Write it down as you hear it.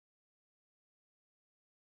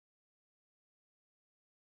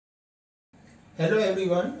Hello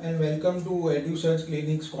everyone and welcome to Edusurg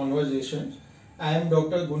Clinic's Conversations. I am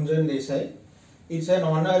Dr. Gunjan Desai. It's an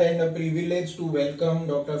honor and a privilege to welcome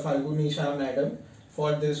Dr. Falguni Shah Madam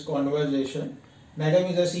for this conversation. Madam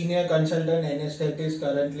is a senior consultant anesthetist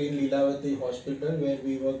currently in Lilavati Hospital where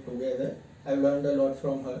we work together. I've learned a lot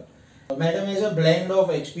from her. Madam has a blend of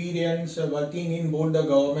experience working in both the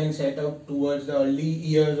government setup towards the early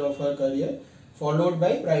years of her career, followed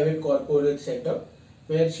by private corporate setup,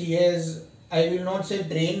 where she has, I will not say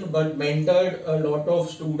trained, but mentored a lot of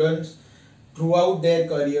students throughout their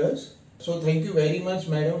careers. So thank you very much,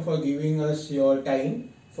 Madam, for giving us your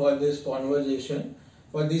time for this conversation.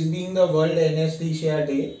 For this being the World Anesthesia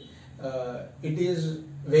Day, it is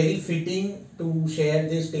very fitting to share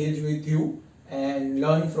this stage with you and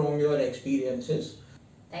learn from your experiences.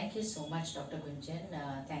 Thank you so much, Dr.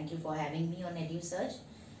 Gunjan. Thank you for having me on Edusurg.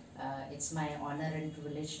 It's my honor and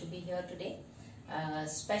privilege to be here today.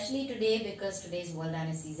 Especially today because today is World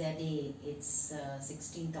Anesthesia Day. It's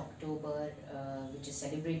 16th October, which is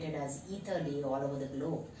celebrated as Ether Day all over the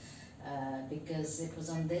globe. Because it was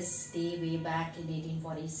on this day way back in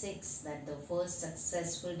 1846 that the first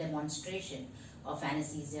successful demonstration of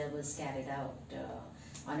anesthesia was carried out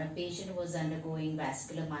on a patient who was undergoing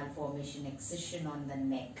vascular malformation, excision on the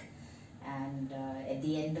neck. And at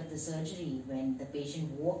the end of the surgery, when the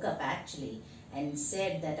patient woke up actually and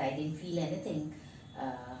said that I didn't feel anything,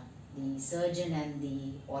 the surgeon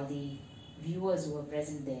and all the viewers who were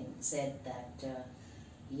present then said that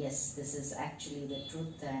yes, this is actually the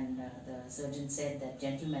truth, and the surgeon said that,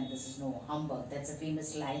 gentlemen, this is no humbug. That's a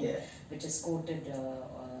famous line which is quoted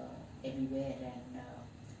everywhere, and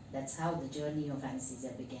that's how the journey of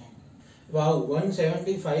anesthesia began. Wow,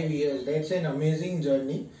 175 years, that's an amazing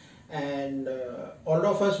journey, and all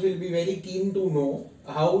of us will be very keen to know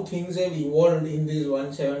how things have evolved in these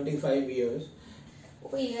 175 years.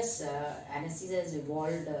 Oh yes, anesthesia has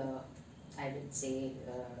evolved, I would say.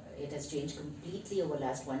 It has changed completely over the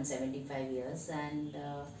last 175 years, and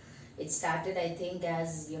it started, I think,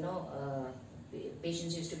 as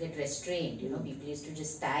patients used to get restrained. People used to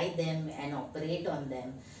just tie them and operate on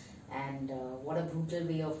them, and what a brutal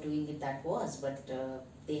way of doing it that was. But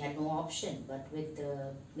they had no option. But with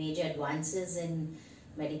major advances in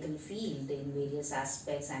medical field in various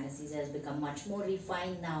aspects, anesthesia has become much more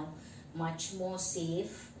refined now, much more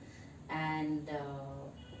safe, and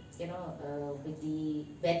with the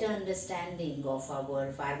better understanding of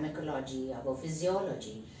our pharmacology, our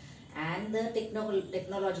physiology, and the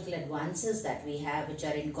technological advances that we have, which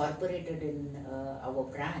are incorporated in our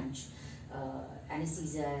branch,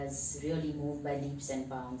 anesthesia has really moved by leaps and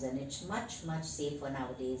bounds, and it's much safer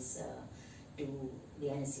nowadays to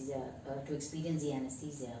experience the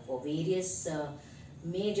anesthesia for various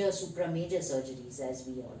major, supra-major surgeries, as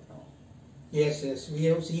we all know. Yes, we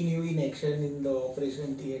have seen you in action in the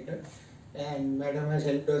operation theatre, and Madam has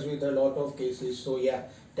helped us with a lot of cases. So yeah,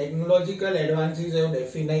 technological advances have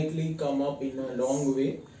definitely come up in a long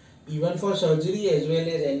way, even for surgery as well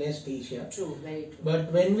as anesthesia. True, very true.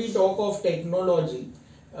 But when we talk of technology,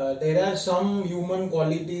 there are some human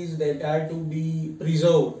qualities that are to be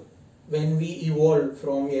preserved when we evolve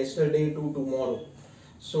from yesterday to tomorrow.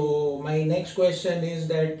 So my next question is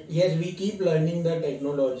that, yes, we keep learning the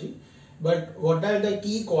technology, but what are the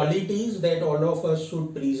key qualities that all of us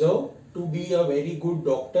should preserve to be a very good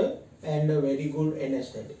doctor and a very good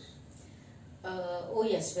anesthetist? Oh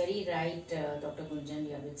yes, very right, Dr.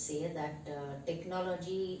 Gunjan. I would say that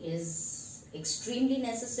technology is extremely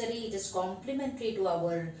necessary. It is complementary to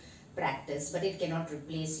our practice, but it cannot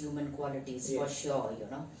replace human qualities for sure,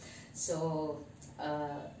 So,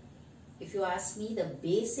 if you ask me, the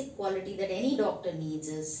basic quality that any doctor needs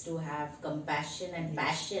is to have compassion and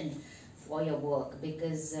passion for your work,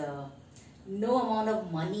 because no amount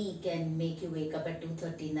of money can make you wake up at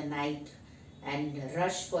 2:30 in the night and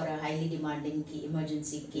rush for a highly demanding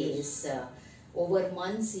emergency case over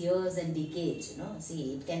months, years and decades.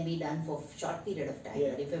 See, it can be done for a short period of time,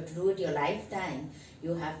 but if you have to do it your lifetime,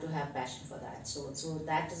 you have to have passion for that. So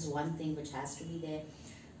that is one thing which has to be there.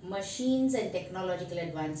 Machines and technological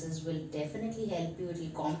advances will definitely help you. It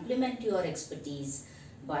will complement your expertise,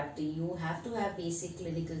 but you have to have basic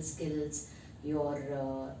clinical skills, your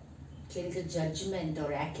clinical judgment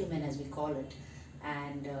or acumen, as we call it,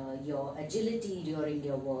 and your agility during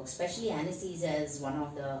your work. Especially anesthesia is one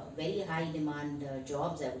of the very high demand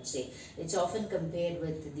jobs, I would say. It's often compared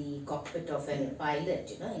with the cockpit of a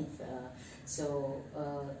pilot, so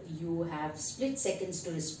you have split seconds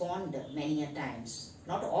to respond many a times.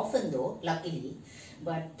 Not often though, luckily,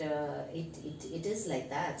 but it is like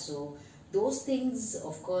that. So those things,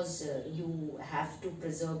 of course, you have to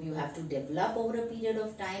preserve, you have to develop over a period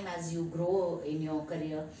of time as you grow in your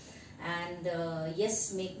career, and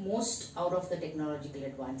yes, make most out of the technological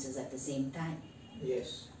advances at the same time.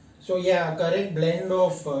 Yes. So yeah, correct blend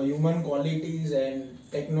of human qualities and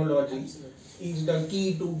technology is the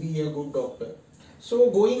key to be a good doctor.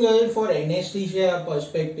 So going ahead for anesthesia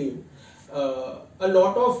perspective, a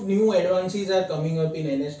lot of new advances are coming up in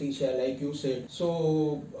anesthesia, like you said.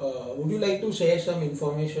 So would you like to share some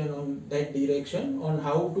information on that direction, on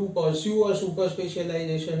how to pursue a super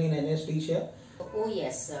specialization in anesthesia? Oh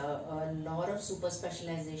yes, a lot of super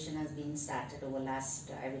specialization has been started over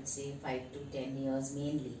last, I would say, 5 to 10 years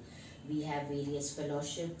mainly. We have various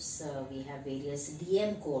fellowships, we have various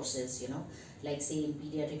DM courses, like say in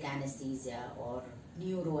pediatric anesthesia or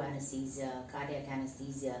neuro anesthesia, cardiac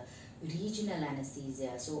anesthesia, regional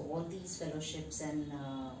anesthesia. So all these fellowships and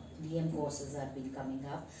DM courses have been coming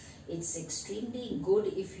up. It's extremely good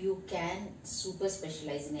if you can super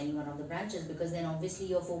specialize in any one of the branches, because then obviously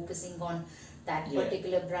you're focusing on that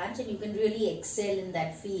particular branch and you can really excel in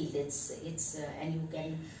that field. And you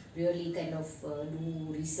can really kind of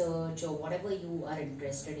do research or whatever you are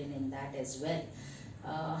interested in that as well.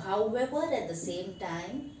 However, at the same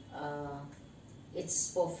time,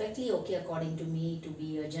 it's perfectly okay according to me to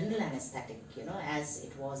be a general anesthetic, as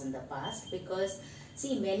it was in the past, because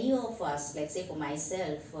see, many of us, like say for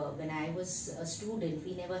myself, when I was a student,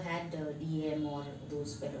 we never had DM or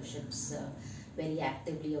those fellowships very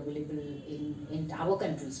actively available in our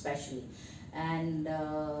country especially. And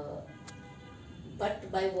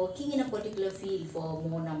but by working in a particular field for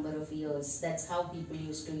more number of years, that's how people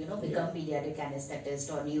used to, become pediatric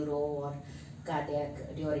anesthetist or neuro or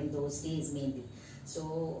cardiac during those days mainly.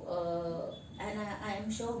 So, and I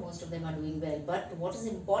am sure most of them are doing well. But what is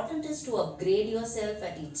important is to upgrade yourself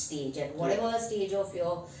at each stage. At whatever stage of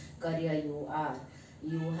your career you are,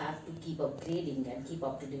 you have to keep upgrading and keep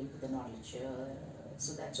up to date with the knowledge.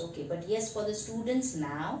 So that's okay. But yes, for the students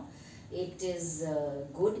now, it is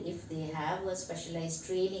good if they have a specialized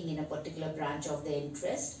training in a particular branch of their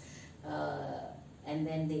interest, and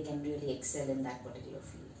then they can really excel in that particular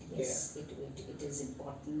field. Yes, it is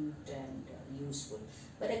important and useful.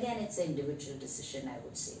 But again, it's an individual decision, I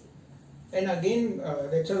would say. And again,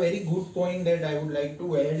 that's a very good point that I would like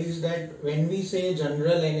to add, is that when we say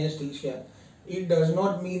general anesthesia, it does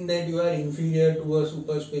not mean that you are inferior to a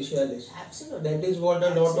super specialist. Absolutely. That is what a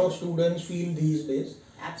lot of students feel these days.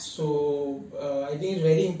 Absolutely. So I think it's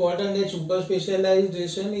very important that super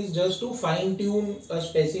specialization is just to fine tune a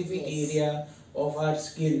specific area of our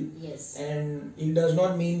skill. Yes. And it does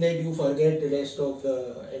not mean that you forget the rest of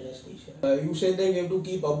the anesthesia. You said that we have to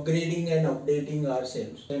keep upgrading and updating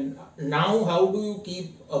ourselves. And now, how do you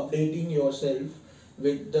keep updating yourself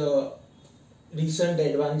with the recent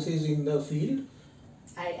advances in the field?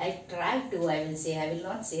 I try to, I will say, I will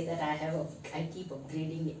not say that I keep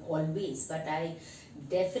upgrading always, but I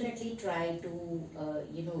definitely try to,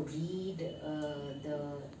 read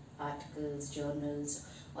the articles, journals,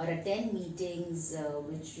 or attend meetings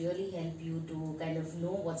which really help you to kind of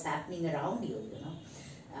know what's happening around you,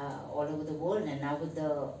 all over the world. And now with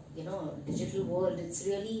the, digital world, it's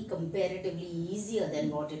really comparatively easier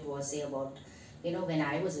than what it was, say, about, when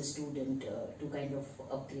I was a student, to kind of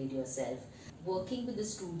upgrade yourself. Working with the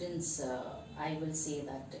students, I will say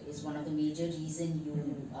that is one of the major reasons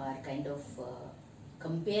you are kind of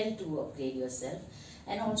compelled to upgrade yourself.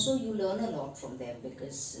 And also you learn a lot from them,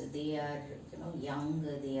 because they are, young,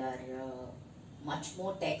 they are much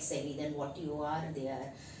more tech savvy than what you are. They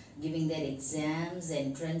are giving their exams,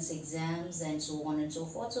 entrance exams, and so on and so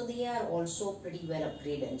forth. So they are also pretty well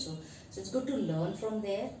upgraded. So it's good to learn from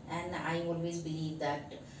there. And I always believe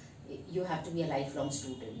that you have to be a lifelong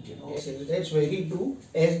student, Yes, that's very true.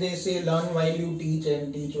 As they say, learn while you teach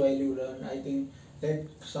and teach while you learn. I think that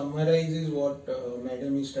summarizes what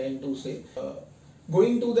Madam is trying to say.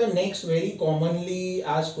 Going to the next very commonly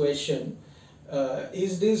asked question,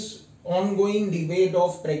 is this ongoing debate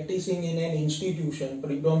of practicing in an institution,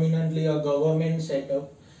 predominantly a government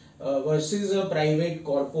setup, versus a private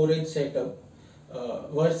corporate setup,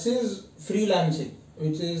 versus freelancing,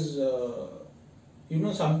 which is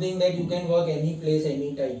something that you can work any place,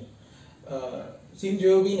 anytime. Since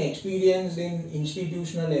you have been experienced in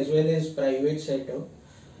institutional as well as private setup,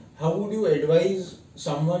 how would you advise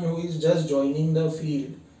someone who is just joining the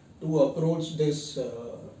field to approach this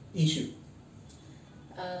issue?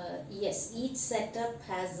 Yes, each setup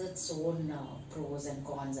has its own pros and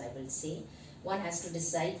cons, I will say. One has to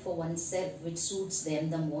decide for oneself which suits them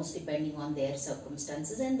the most, depending on their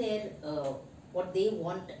circumstances and their what they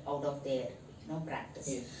want out of their practice.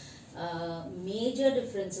 Yes. Major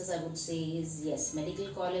differences I would say is, yes, medical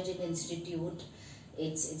college and institute,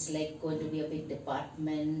 it's like going to be a big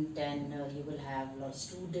department, and you will have a lot of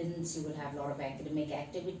students, you will have a lot of academic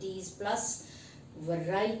activities, plus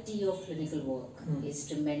variety of clinical work is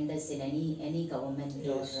tremendous in any government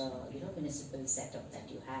or municipal setup that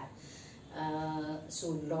you have. So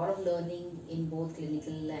a lot of learning in both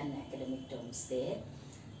clinical and academic terms there.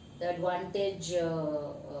 The advantage,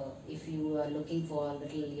 if you are looking for a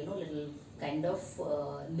little kind of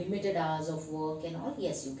limited hours of work and all,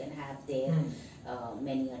 yes, you can have there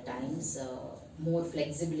many a times. More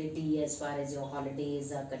flexibility as far as your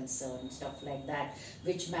holidays are concerned, stuff like that,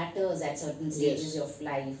 which matters at certain stages of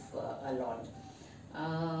life a lot.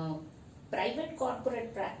 Private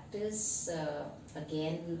corporate practice,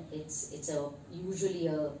 again, it's usually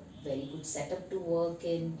a very good setup to work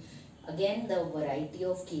in. Again, the variety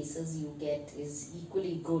of cases you get is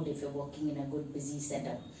equally good if you're working in a good busy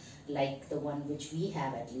setup like the one which we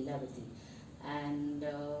have at Lilavati. And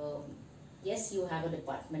yes, you have a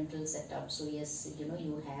departmental setup, so yes,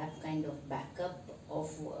 you have kind of backup of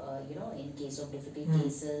in case of difficult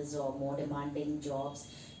cases or more demanding jobs,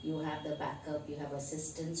 you have the backup, you have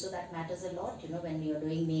assistance, so that matters a lot when you're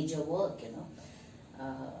doing major work.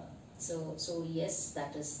 So yes,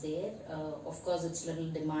 that is there. Of course, it's a little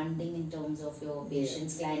demanding in terms of your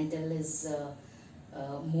patients. Clientele is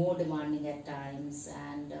more demanding at times,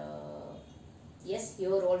 and yes,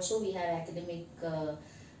 here also we have academic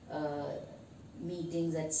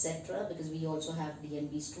meetings, etc., because we also have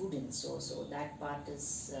DNB students, so that part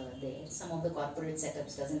is there. Some of the corporate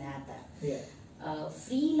setups doesn't have that.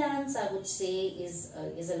 Freelance, I would say, is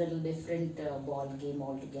a little different ball game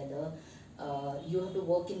altogether. You have to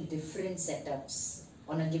work in different setups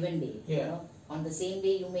on a given day. On the same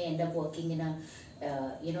day, you may end up working in a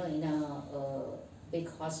big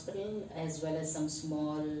hospital as well as some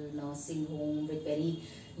small nursing home with very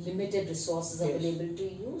limited resources available to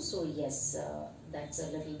you. So yes, that's a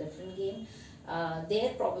little different game.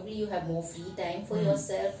 There probably you have more free time for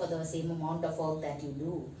yourself for the same amount of work that you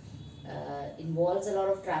do. Involves a lot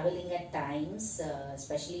of traveling at times,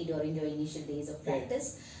 especially during your initial days of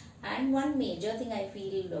practice. And one major thing I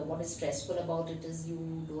feel what is stressful about it is you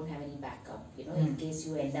don't have any backup. In case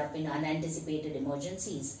you end up in unanticipated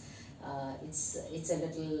emergencies, it's a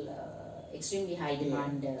little extremely high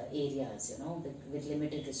demand areas, with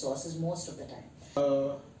limited resources most of the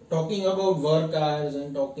time. Talking about work hours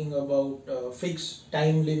and talking about fixed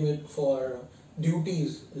time limit for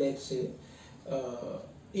duties, let's say,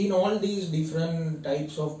 in all these different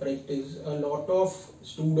types of practice, a lot of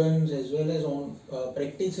students as well as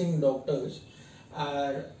practicing doctors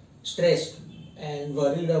are stressed and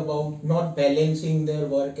worried about not balancing their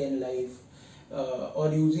work and life, or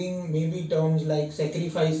using maybe terms like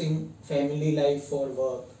sacrificing family life for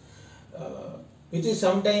work, which is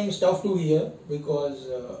sometimes tough to hear because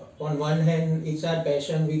on one hand it's our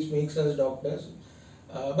passion which makes us doctors,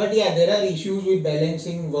 but yeah, there are issues with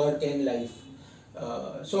balancing work and life.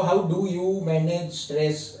 So how do you manage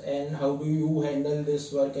stress and how do you handle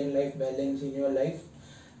this work and life balance in your life?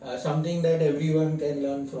 Something that everyone can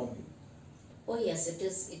learn from you. Oh yes, it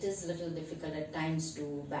is a little difficult at times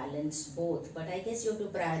to balance both, but I guess you have to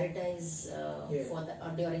prioritize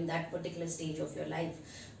during that particular stage of your life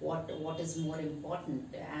what is more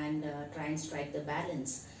important, and try and strike the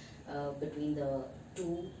balance between the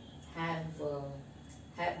two.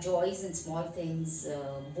 Have joys in small things,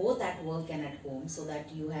 both at work and at home, so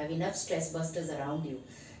that you have enough stress busters around you.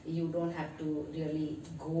 You don't have to really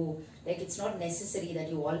go, like it's not necessary that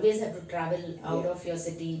you always have to travel out of your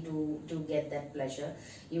city to get that pleasure.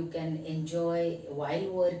 You can enjoy while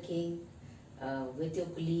working with your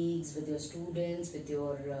colleagues, with your students, with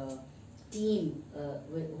your team,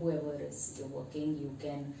 whoever is you're working. You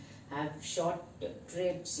can have short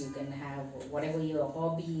trips, you can have whatever your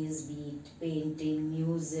hobby is, be it painting,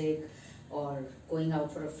 music, or going out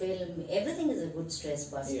for a film. Everything is a good stress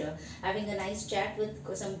buster. Having a nice chat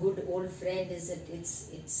with some good old friend it's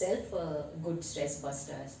itself a good stress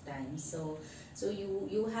buster at times. So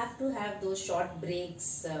you have to have those short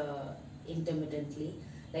breaks intermittently.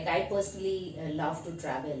 Like I personally love to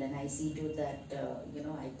travel, and I see to that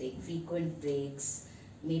I take frequent breaks,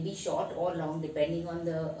 maybe short or long depending on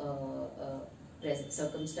the present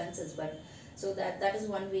circumstances, but so that is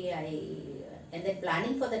one way and then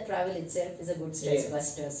planning for the travel itself is a good stress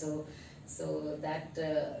buster. So that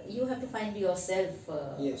you have to find yourself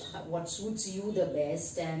what suits you the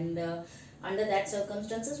best, and under that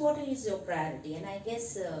circumstances what is your priority, and I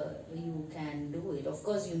guess you can do it. Of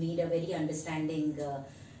course you need a very understanding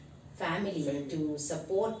family to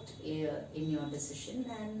support in your decision,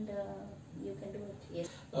 and you can do it. Yes.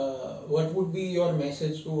 What would be your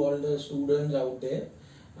message to all the students out there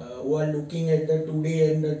who are looking at the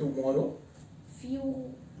today and the tomorrow?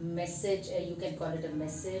 Few message, you can call it a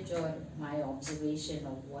message or my observation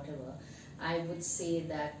or whatever. I would say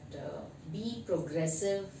that be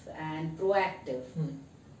progressive and proactive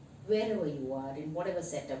wherever you are, in whatever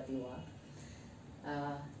setup you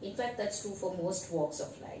are. In fact, that's true for most walks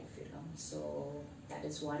of life, you know. So that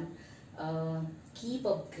is one. Keep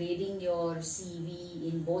upgrading your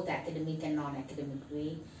CV in both academic and non-academic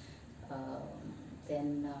way.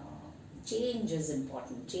 Then change is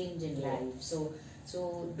important, change in life. So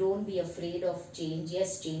don't be afraid of change.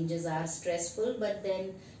 Yes, changes are stressful, but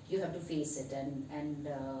then you have to face it and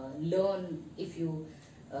learn. If you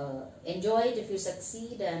enjoy it, if you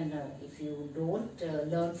succeed, and if you don't,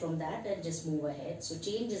 learn from that and just move ahead. So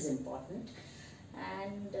change is important,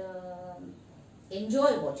 and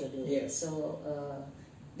enjoy what you're doing. Yes. So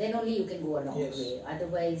then only you can go a long way.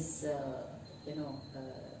 Otherwise, you know,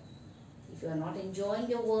 if you are not enjoying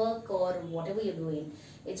your work or whatever you're doing,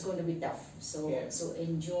 it's going to be tough. So so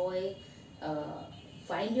enjoy,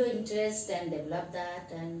 find your interest and develop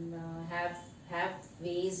that, and have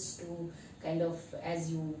ways to kind of,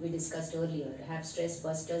 as we discussed earlier, have stress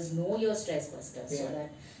busters. Know your stress busters so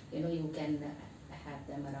that you know you can have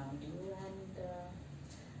them around you. And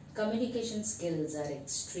communication skills are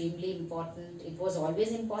extremely important. It was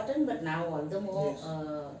always important, but now all the more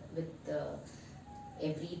with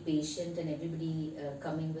every patient and everybody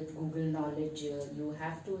coming with Google knowledge, you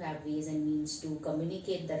have to have ways and means to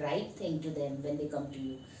communicate the right thing to them when they come to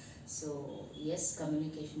you. So yes,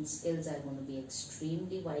 communication skills are going to be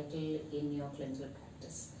extremely vital in your clinical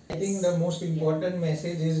practice. I think the most important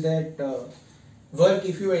message is that work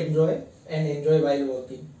if you enjoy, and enjoy while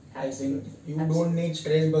working. Absolutely. I think you don't need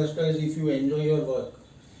stress busters if you enjoy your work.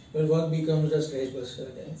 Your work becomes a stress buster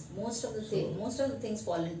then. Most of the things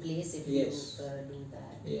fall in place if you do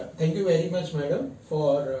that. Yeah. Thank you very much, madam,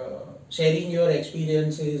 for sharing your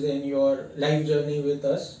experiences and your life journey with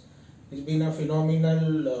us. It's been a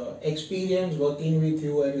phenomenal experience working with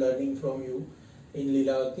you and learning from you in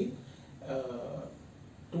Lilavati.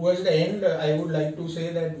 Towards the end, I would like to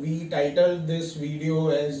say that we titled this video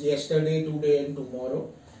as Yesterday, Today and Tomorrow.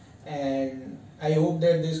 And I hope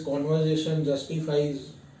that this conversation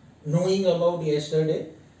justifies knowing about yesterday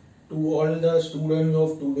to all the students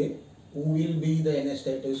of today who will be the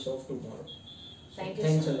anesthetists of tomorrow. Thank you.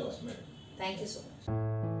 Thanks so a much. lot, madam. Thank you so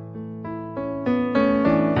much.